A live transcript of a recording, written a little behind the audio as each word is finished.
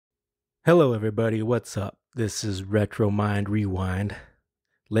Hello, everybody. What's up? This is RetroMind ReWind.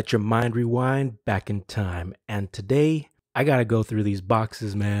 Let your mind rewind back in time. And today, I got to go through these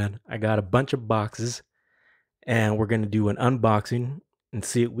boxes, man. I got a bunch of boxes, and we're going to do an unboxing and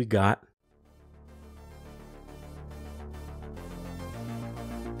see what we got.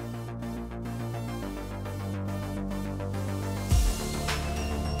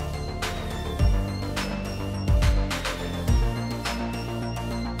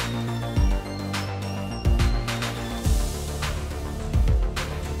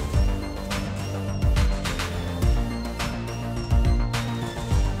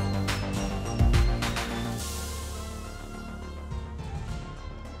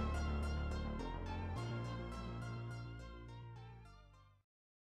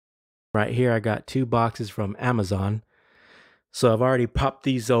 Right here, I got two boxes from Amazon. So I've already popped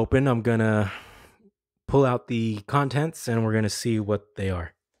these open. I'm going to pull out the contents and we're going to see what they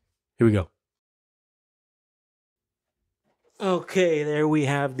are. Here we go. Okay, there we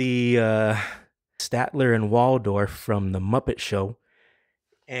have the Statler and Waldorf from the Muppet Show.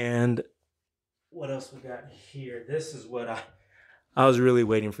 And what else we got here? This is what I was really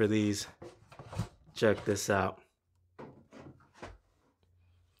waiting for these. Check this out.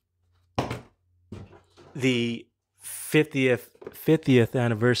 The 50th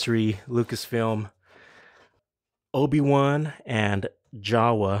anniversary Lucasfilm Obi-Wan and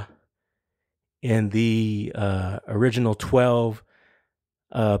Jawa in the original 12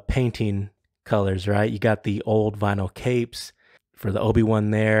 painting colors, right? You got the old vinyl capes for the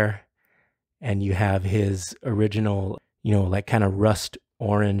Obi-Wan there, and you have his original, like kind of rust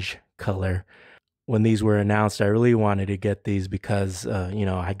orange color. When these were announced, I really wanted to get these because,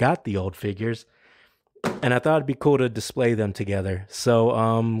 I got the old figures and I thought it'd be cool to display them together.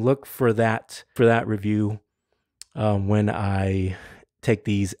 So look for that review when I take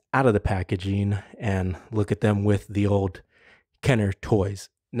these out of the packaging and look at them with the old Kenner toys.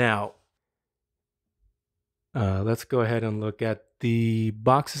 Now, let's go ahead and look at the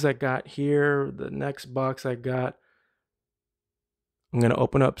boxes I got here. The next box I got, I'm going to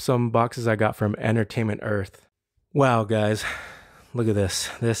open up some boxes I got from Entertainment Earth. Wow, guys, look at this.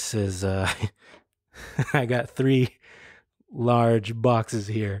 This is, I got 3 large boxes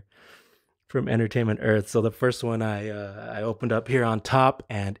here from Entertainment Earth. So the first one I opened up here on top,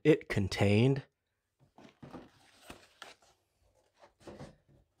 and it contained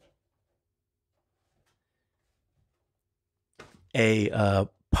a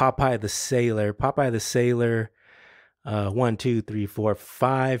Popeye the Sailor. Popeye the Sailor 1, 2, 3, 4,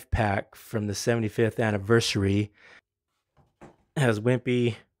 5 pack from the 75th anniversary. It has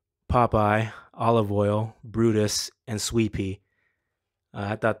Wimpy, Popeye, Olive Oil, Brutus, and Sweet Pea.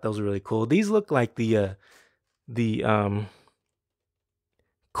 I thought those were really cool. These look like the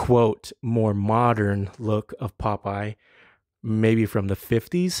quote more modern look of Popeye, maybe from the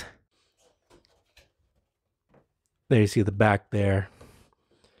 50s. There you see the back there.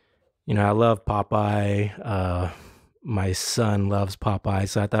 I love Popeye. My son loves Popeye,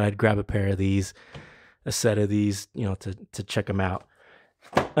 so I thought I'd grab a set of these, to check them out.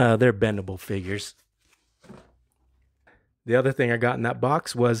 They're bendable figures. The other thing I got in that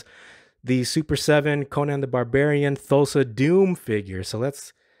box was the Super 7 Conan the Barbarian Thulsa Doom figure. So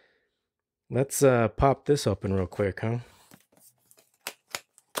let's pop this open real quick, huh?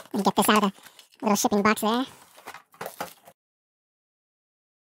 Let me get this out of the little shipping box there.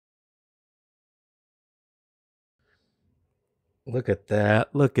 Look at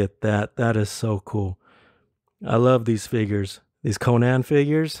that. Look at that. That is so cool. I love these figures. These Conan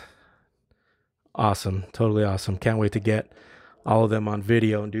figures. Awesome. Totally awesome. Can't wait to get all of them on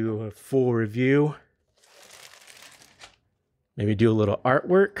video and do a full review. Maybe do a little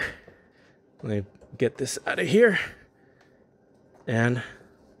artwork. Let me get this out of here. And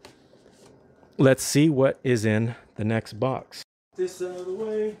let's see what is in the next box. This out of the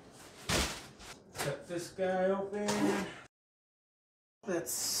way. Cut this guy open.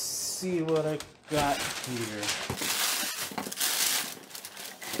 Let's see what I got here.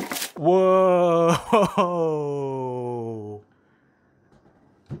 Whoa!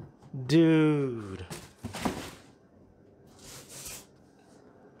 Dude.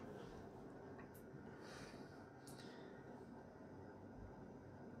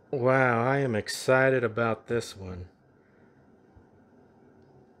 Wow, I am excited about this one.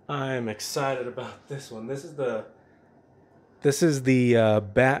 I am excited about this one. This is the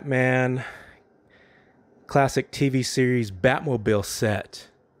Batman classic TV series Batmobile set.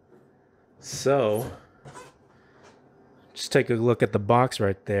 So, just take a look at the box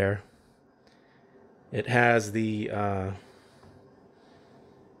right there. It has the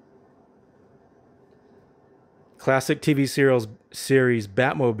classic TV series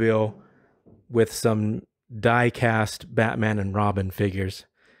Batmobile with some die-cast Batman and Robin figures.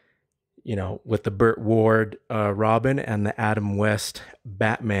 You know, with the Burt Ward Robin and the Adam West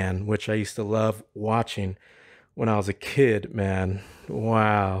Batman, which I used to love watching when I was a kid, man.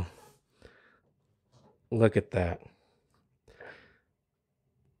 Wow. Look at that.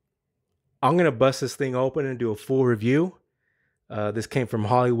 I'm going to bust this thing open and do a full review. This came from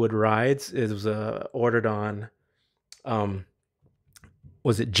Hollywood Rides. It was ordered on,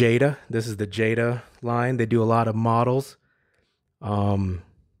 was it Jada? This is the Jada line. They do a lot of models.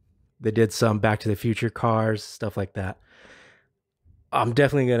 They did some Back to the Future cars, stuff like that. I'm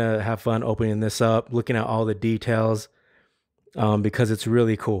definitely going to have fun opening this up, looking at all the details, because it's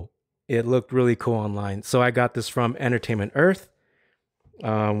really cool. It looked really cool online. So I got this from Entertainment Earth.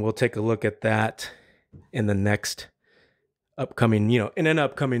 We'll take a look at that in the next upcoming, in an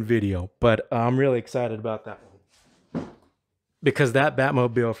upcoming video. But I'm really excited about that one. Because that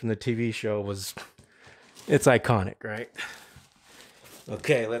Batmobile from the TV show it's iconic, right?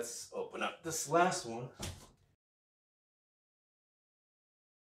 Okay, let's open up this last one.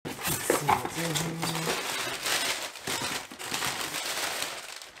 Let's see what's in here.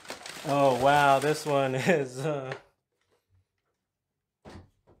 Oh, wow, this one is...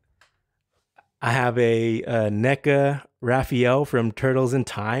 I have a NECA Raphael from Turtles in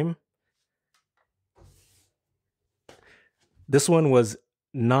Time. This one was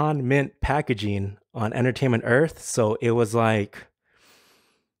non-mint packaging on Entertainment Earth, so it was like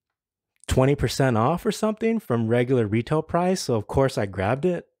 20% off or something from regular retail price. So of course I grabbed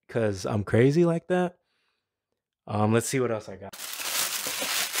it because I'm crazy like that. Let's see what else I got.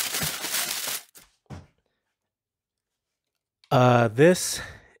 This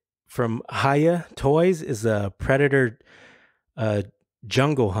from Hiya Toys is a Predator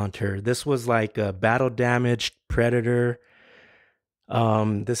Jungle Hunter. This was like a battle damaged Predator.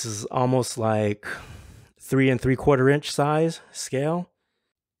 This is almost like 3 3/4 inch size scale.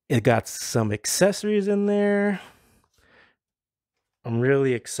 It got some accessories in there. I'm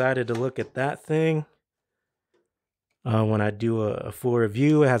really excited to look at that thing. When I do a full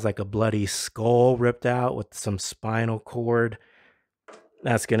review, it has like a bloody skull ripped out with some spinal cord.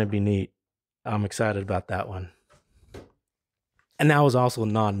 That's going to be neat. I'm excited about that one. And that was also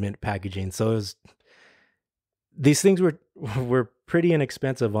non-mint packaging. So these things were pretty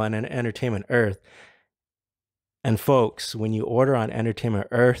inexpensive on an Entertainment Earth. And folks, when you order on Entertainment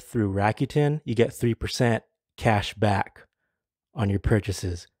Earth through Rakuten, you get 3% cash back on your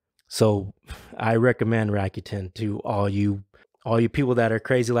purchases. So I recommend Rakuten to all you people that are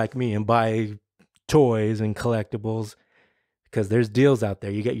crazy like me and buy toys and collectibles, because there's deals out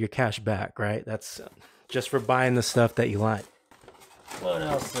there. You get your cash back, right? That's just for buying the stuff that you like. What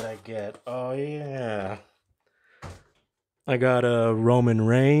else did I get? Oh yeah, I got a Roman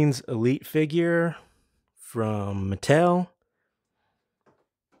Reigns Elite figure from Mattel.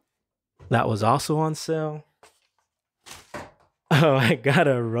 That was also on sale. Oh, I got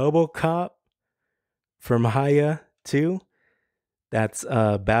a RoboCop from Hiya too. That's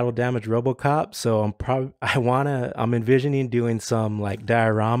battle damage RoboCop. So I'm envisioning doing some like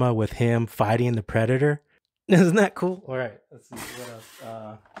diorama with him fighting the Predator. Isn't that cool? All right, let's see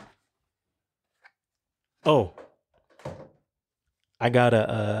what else. I got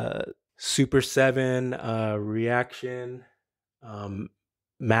a Super 7 reaction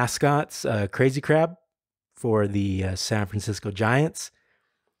mascots, Crazy Crab for the San Francisco Giants.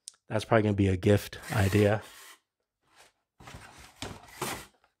 That's probably going to be a gift idea.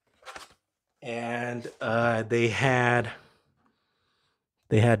 And they had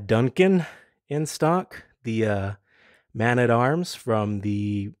Duncan in stock, the Man-at-Arms from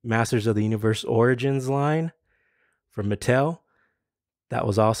the Masters of the Universe Origins line from Mattel. That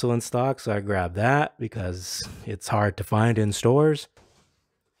was also in stock, so I grabbed that because it's hard to find in stores.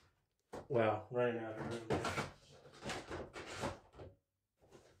 Well, right now.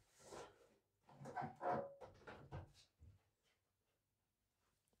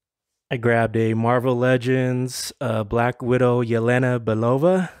 I grabbed a Marvel Legends Black Widow Yelena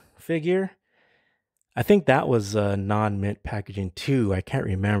Belova figure. I think that was non-mint packaging too. I can't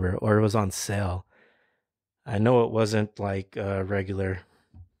remember, or it was on sale. I know it wasn't like regular.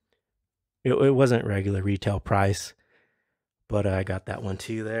 It wasn't regular retail price, but I got that one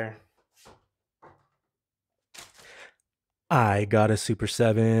too there. I got a Super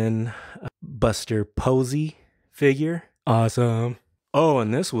 7 Buster Posey figure. Awesome. Oh,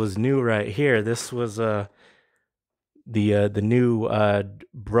 and this was new right here. This was the new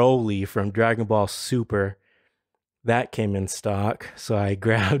Broly from Dragon Ball Super. That came in stock, so I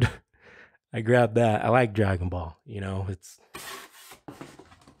grabbed I grabbed that. I like Dragon Ball, you know,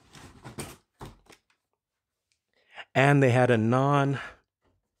 and they had a non-mint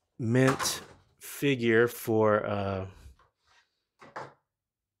figure for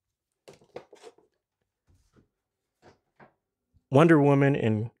Wonder Woman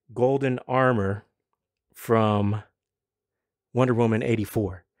in golden armor from Wonder Woman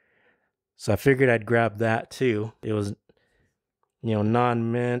 84. So I figured I'd grab that too. It was, you know,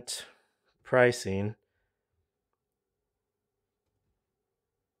 non-mint pricing.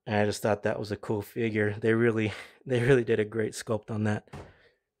 And I just thought that was a cool figure. They really did a great sculpt on that.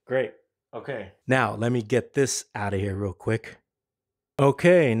 Great. Okay. Now let me get this out of here real quick.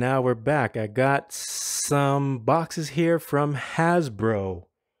 Okay, now we're back. I got some boxes here from Hasbro.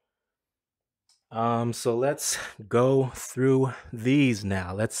 So let's go through these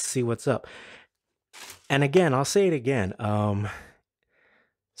now. Let's see what's up. And again, I'll say it again.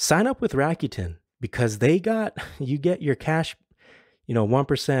 Sign up with Rakuten because you get your cash, you know, 1%,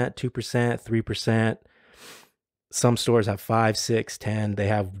 2%, 3%. Some stores have 5, 6, 10. They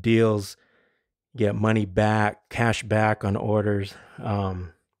have deals, get money back, cash back on orders.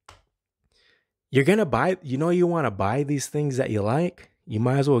 You're going to buy, you know, you want to buy these things that you like. You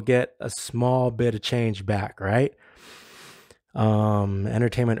might as well get a small bit of change back, right?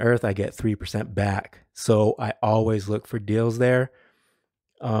 Entertainment Earth, I get 3% back. So I always look for deals there.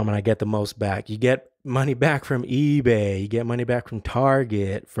 And I get the most back. You get money back from eBay. You get money back from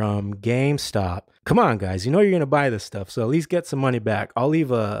Target, from GameStop. Come on, guys. You know you're going to buy this stuff. So at least get some money back. I'll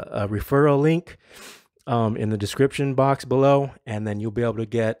leave a referral link in the description box below. And then you'll be able to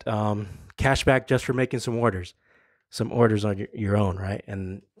get cash back just for making some orders. Some orders on your own, right?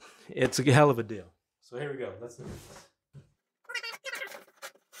 And it's a hell of a deal. So here we go. Let's do this.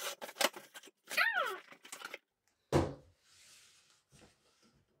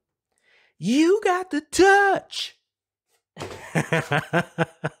 You got the touch.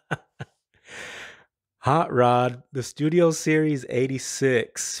 Hot Rod, the Studio Series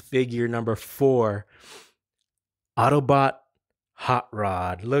 86, figure number 4. Autobot Hot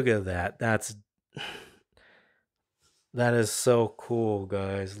Rod. Look at that. That is so cool,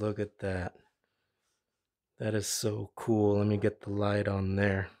 guys. Look at that. That is so cool. Let me get the light on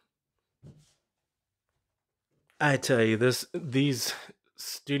there. I tell you, these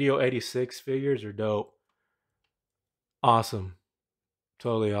Studio 86 figures are dope. Awesome.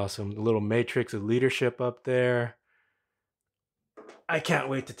 Totally awesome. The little matrix of leadership up there. I can't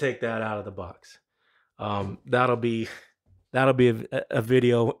wait to take that out of the box. That'll be a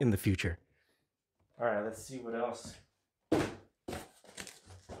video in the future. All right, let's see what else.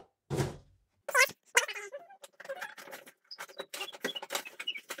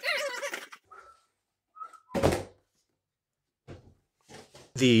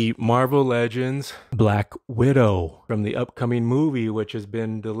 The Marvel Legends Black Widow from the upcoming movie, which has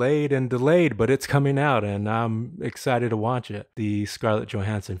been delayed, but it's coming out and I'm excited to watch it. The Scarlett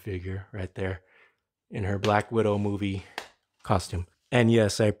Johansson figure right there in her Black Widow movie costume. And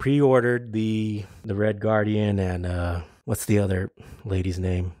yes, I pre-ordered the Red Guardian and what's the other lady's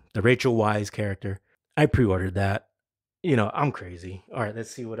name? The Rachel Weisz character. I pre-ordered that. You know, I'm crazy. All right, let's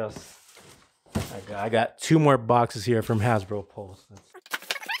see what else I got 2 more boxes here from Hasbro Pulse.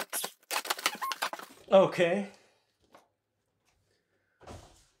 Okay.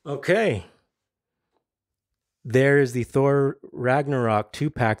 There is the Thor Ragnarok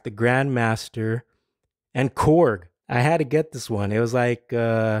 2-pack, the Grandmaster, and Korg. I had to get this one. It was like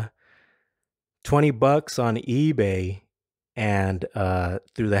 $20 on eBay and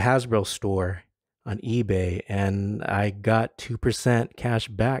through the Hasbro store on eBay, and I got 2% cash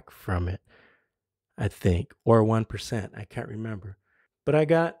back from it, I think, or 1%. I can't remember. But I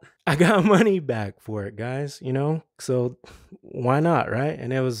got money back for it, guys, you know? So why not, right?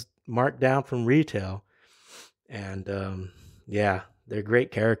 And it was marked down from retail. And yeah, they're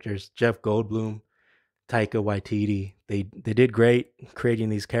great characters. Jeff Goldblum, Taika Waititi. They did great creating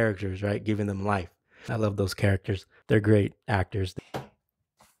these characters, right? Giving them life. I love those characters. They're great actors.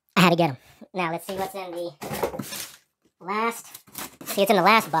 I had to get them. Now let's see what's in the last. See, it's in the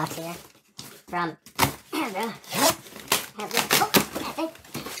last box here from Hasbro.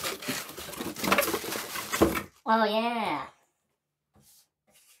 Oh yeah.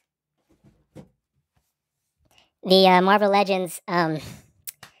 The Marvel Legends,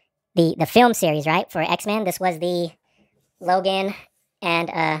 the film series, right, for X-Men. This was the Logan and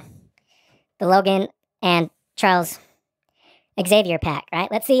Charles Xavier pack,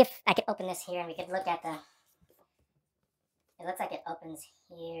 right? Let's see if I can open this here and we could look at the. It looks like it opens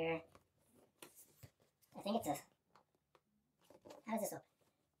here. I think it's a. How does this open?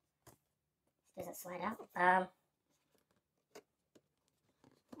 slide out.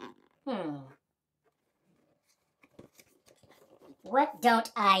 What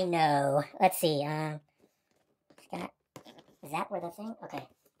don't I know? Let's see. Is that where the thing? Okay.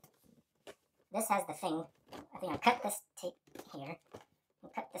 This has the thing. I think I cut this tape here.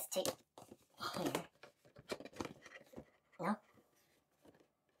 And cut this tape here. No?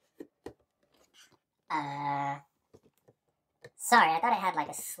 Sorry, I thought it had like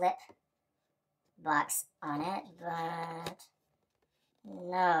a slip box on it, but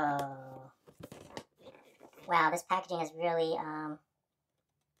no. Wow, this packaging is really,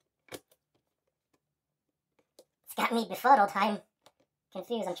 it's got me befuddled. I'm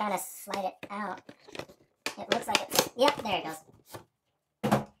confused. I'm trying to slide it out. It looks like it's, yep, there it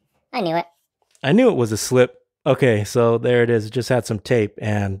goes. I knew it. I knew it was a slip. Okay, so there it is. It just had some tape,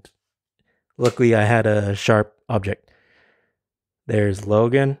 and luckily I had a sharp object. There's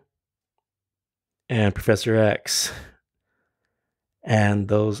Logan and Professor X. And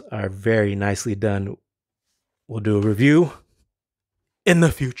those are very nicely done. We'll do a review in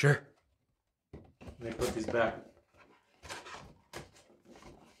the future. Let me put these back.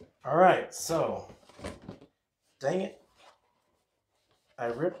 All right, so, dang it. I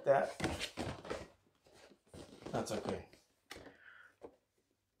ripped that. That's okay.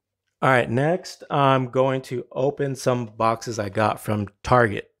 All right, next I'm going to open some boxes I got from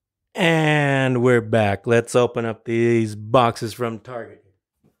Target. And we're back. Let's open up these boxes from Target.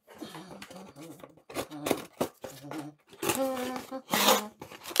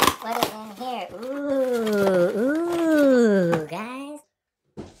 What is in here? Ooh, guys.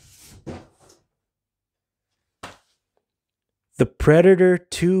 The Predator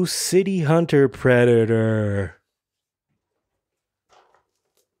 2 City Hunter Predator.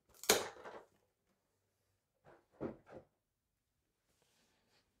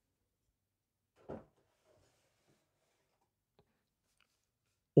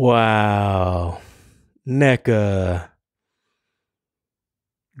 Wow. NECA.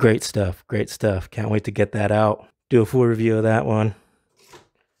 Great stuff. Great stuff. Can't wait to get that out. Do a full review of that one.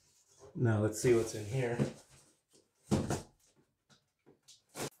 Now let's see what's in here.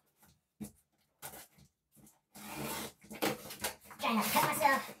 Trying to cut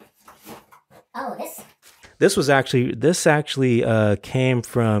myself. Oh, This actually came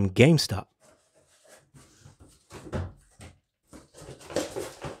from GameStop.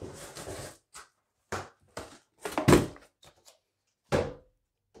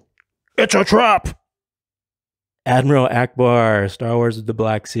 It's a trap! Admiral Akbar, Star Wars The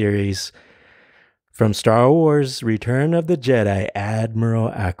Black Series. From Star Wars Return of the Jedi, Admiral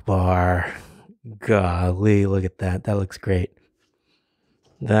Akbar. Golly, look at that. That looks great.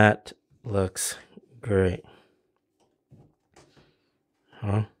 That looks great.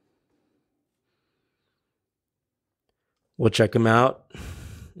 Huh? We'll check them out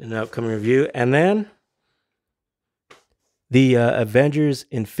in an upcoming review. And then the Avengers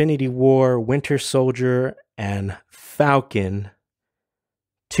Infinity War Winter Soldier and Falcon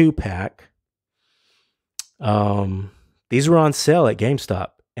 2-pack. These were on sale at GameStop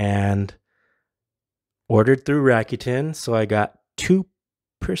and ordered through Rakuten, so I got 2%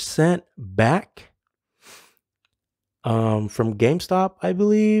 back from GameStop, I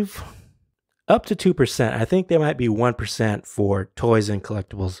believe. Up to 2%. I think there might be 1% for toys and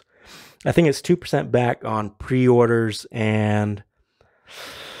collectibles. I think it's 2% back on pre-orders and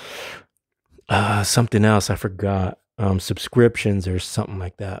something else I forgot. Subscriptions or something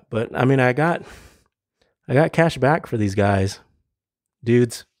like that. But I mean, I got cash back for these guys,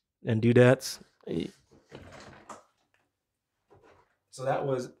 dudes and dudettes. So that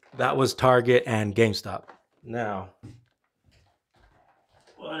was Target and GameStop. Now,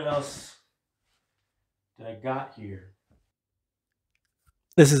 what else did I got here?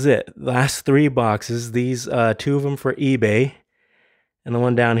 This is it. Last 3 boxes. These 2 of them for eBay, and the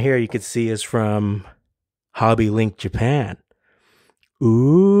one down here you could see is from Hobby Link Japan.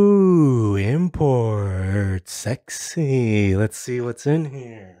 Ooh, import, sexy. Let's see what's in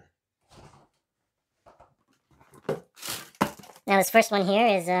here. Now this first one here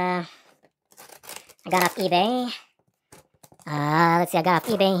is I got off eBay. Let's see, I got off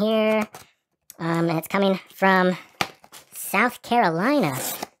eBay here. And it's coming from South Carolina.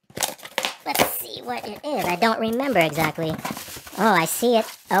 Let's see what it is. I don't remember exactly. Oh, I see it.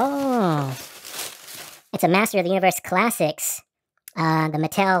 Oh, it's a Master of the Universe Classics. The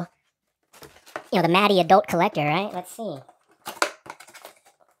Mattel, the Maddie Adult Collector, right? Let's see.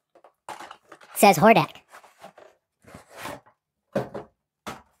 It says Hordak.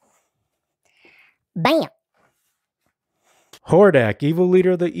 Bam! Hordak, evil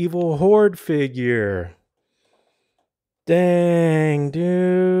leader of the evil horde figure. Dang,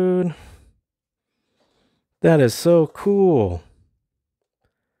 dude. That is so cool.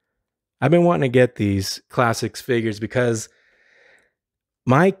 I've been wanting to get these classics figures because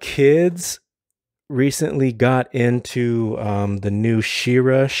my kids recently got into the new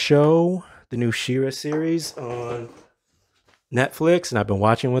She-Ra show, the new She-Ra series on Netflix, and I've been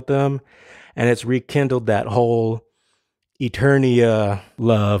watching with them, and it's rekindled that whole Eternia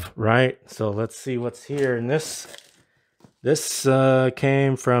love, right? So let's see what's here. And this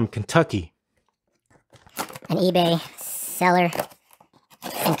came from Kentucky. An eBay seller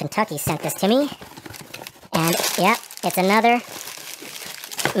in Kentucky sent this to me. And yep, it's another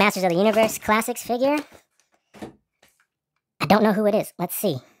Masters of the Universe Classics figure. I don't know who it is. Let's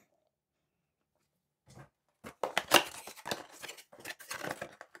see.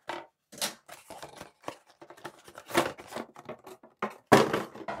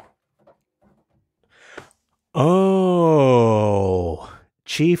 Oh,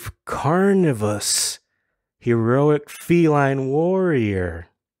 Chief Carnivus, heroic feline warrior.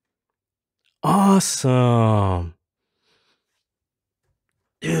 Awesome.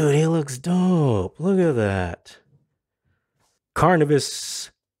 Dude, he looks dope. Look at that.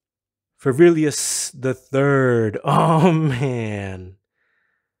 Carnivus Fervilius the Third. Oh, man.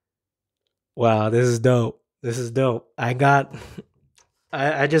 Wow, this is dope. This is dope.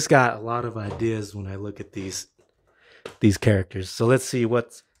 I just got a lot of ideas when I look at these characters. So let's see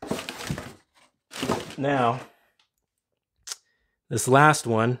what's now. This last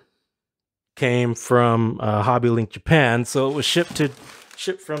one came from Hobby Link Japan, so it was shipped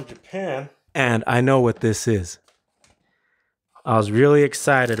from Japan, and I know what this is. I was really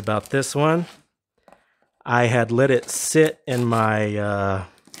excited about this one. I had let it sit in my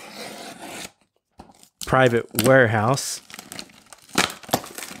private warehouse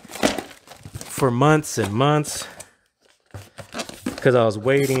for months and months because I was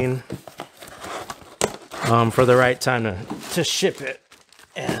waiting for the right time to ship it.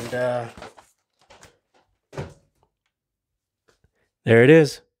 And there it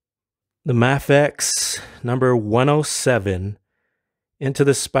is. The Mafex number 107 Into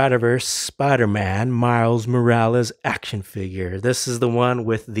the Spider-Verse Spider-Man Miles Morales action figure. This is the one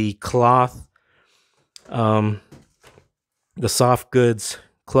with the cloth, the soft goods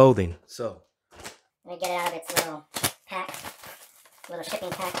clothing. So let me get it out of its little pack, little shipping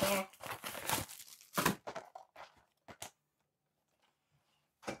pack here.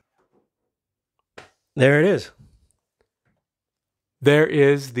 there it is. There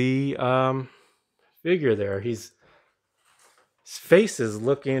is the figure there. His face is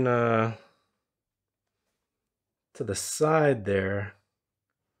looking to the side there.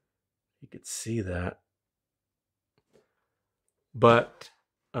 You could see that. But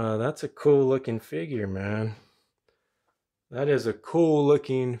that's a cool looking figure, man. That is a cool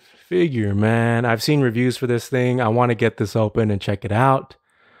looking figure, man. I've seen reviews for this thing. I want to get this open and check it out.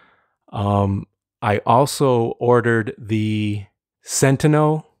 I also ordered the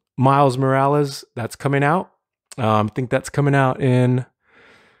Sentinel Miles Morales that's coming out. I think that's coming out in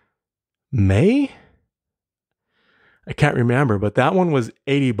May. I can't remember, but that one was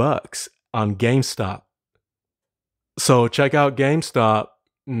 $80 on GameStop. So check out GameStop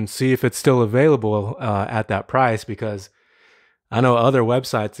and see if it's still available at that price, because I know other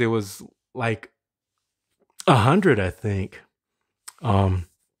websites it was like $100, I think.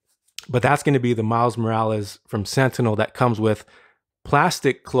 But that's going to be the Miles Morales from Sentinel that comes with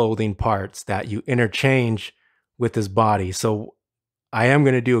plastic clothing parts that you interchange with his body. So I am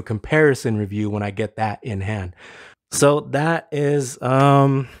going to do a comparison review when I get that in hand. So that is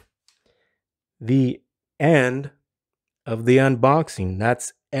the end of the unboxing.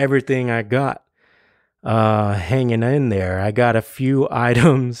 That's everything I got hanging in there. I got a few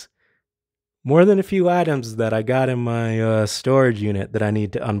items, more than a few items that I got in my storage unit that I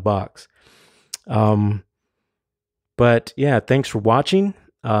need to unbox. But yeah, thanks for watching.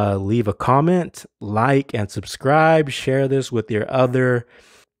 Leave a comment, like, and subscribe. Share this with your other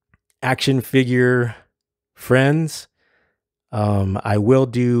action figure friends. I will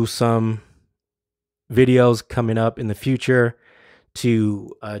do some videos coming up in the future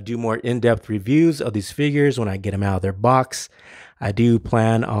to do more in-depth reviews of these figures when I get them out of their box. I do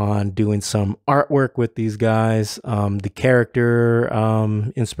plan on doing some artwork with these guys, the character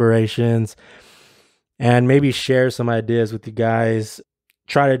inspirations, and maybe share some ideas with you guys.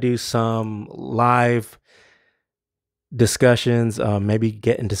 Try to do some live discussions, maybe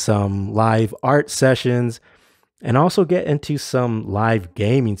get into some live art sessions. and also get into some live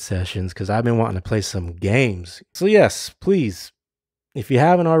gaming sessions because I've been wanting to play some games. So yes, please, if you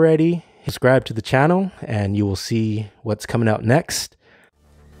haven't already, subscribe to the channel and you will see what's coming out next.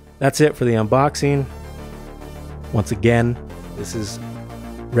 That's it for the unboxing. Once again, this is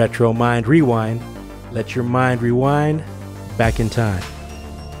RetroMind ReWind. Let your mind rewind back in time.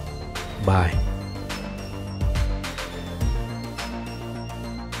 Bye.